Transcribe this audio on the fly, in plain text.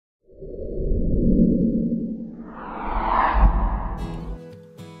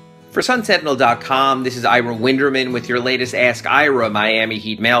For Sentinel.com, this is Ira Winderman with your latest Ask Ira Miami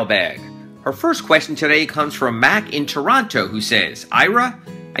Heat mailbag. Our first question today comes from Mac in Toronto, who says, Ira,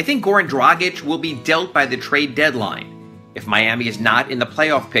 I think Goran Dragic will be dealt by the trade deadline if Miami is not in the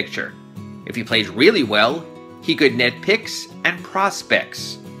playoff picture. If he plays really well, he could net picks and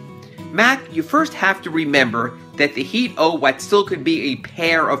prospects. Mac, you first have to remember that the Heat owe what still could be a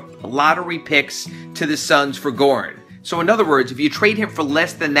pair of lottery picks to the Suns for Goran. So in other words, if you trade him for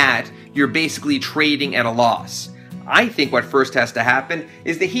less than that, you're basically trading at a loss. I think what first has to happen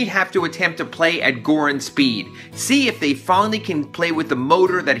is the Heat have to attempt to play at Goran's speed. See if they finally can play with the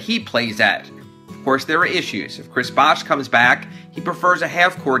motor that he plays at. Of course, there are issues. If Chris Bosh comes back, he prefers a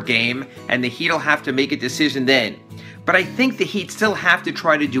half-court game, and the Heat will have to make a decision then. But I think the Heat still have to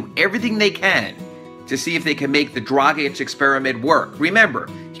try to do everything they can to see if they can make the Dragic experiment work. Remember,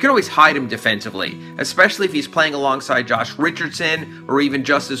 you can always hide him defensively, especially if he's playing alongside Josh Richardson or even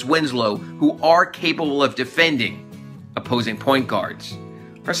Justice Winslow, who are capable of defending opposing point guards.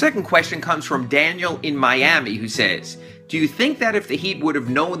 Our second question comes from Daniel in Miami, who says, do you think that if the Heat would have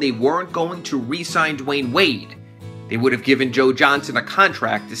known they weren't going to re-sign Dwayne Wade, they would have given Joe Johnson a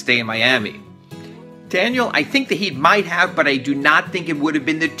contract to stay in Miami? Daniel, I think the Heat might have, but I do not think it would have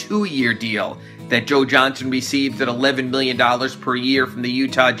been the 2-year deal that Joe Johnson received at $11 million per year from the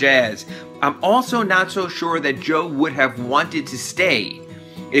Utah Jazz. I'm also not so sure that Joe would have wanted to stay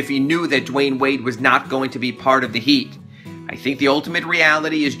if he knew that Dwayne Wade was not going to be part of the Heat. I think the ultimate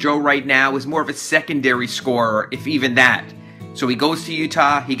reality is Joe right now is more of a secondary scorer, if even that. So he goes to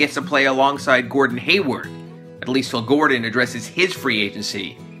Utah, he gets to play alongside Gordon Hayward, at least till Gordon addresses his free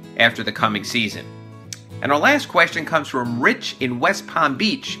agency after the coming season. And our last question comes from Rich in West Palm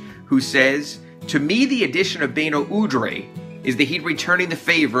Beach, who says, to me, the addition of Beno Udrih is the Heat returning the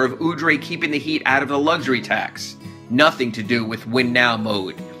favor of Udrih keeping the Heat out of the luxury tax. Nothing to do with win now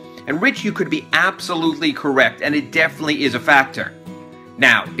mode. And Rich, you could be absolutely correct, and it definitely is a factor.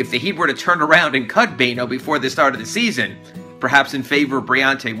 Now, if the Heat were to turn around and cut Beno before the start of the season, perhaps in favor of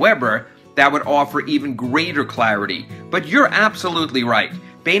Briante Weber, that would offer even greater clarity. But you're absolutely right.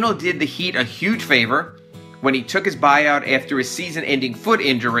 Beno did the Heat a huge favor when he took his buyout after his season-ending foot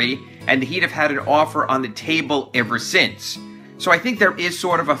injury, and the Heat have had an offer on the table ever since. So I think there is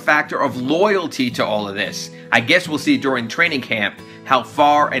sort of a factor of loyalty to all of this. I guess we'll see during training camp how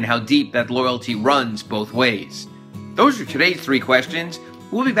far and how deep that loyalty runs both ways. Those are today's 3 questions.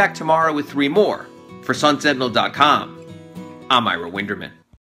 We'll be back tomorrow with 3 more. For SunSentinel.com, I'm Ira Winderman.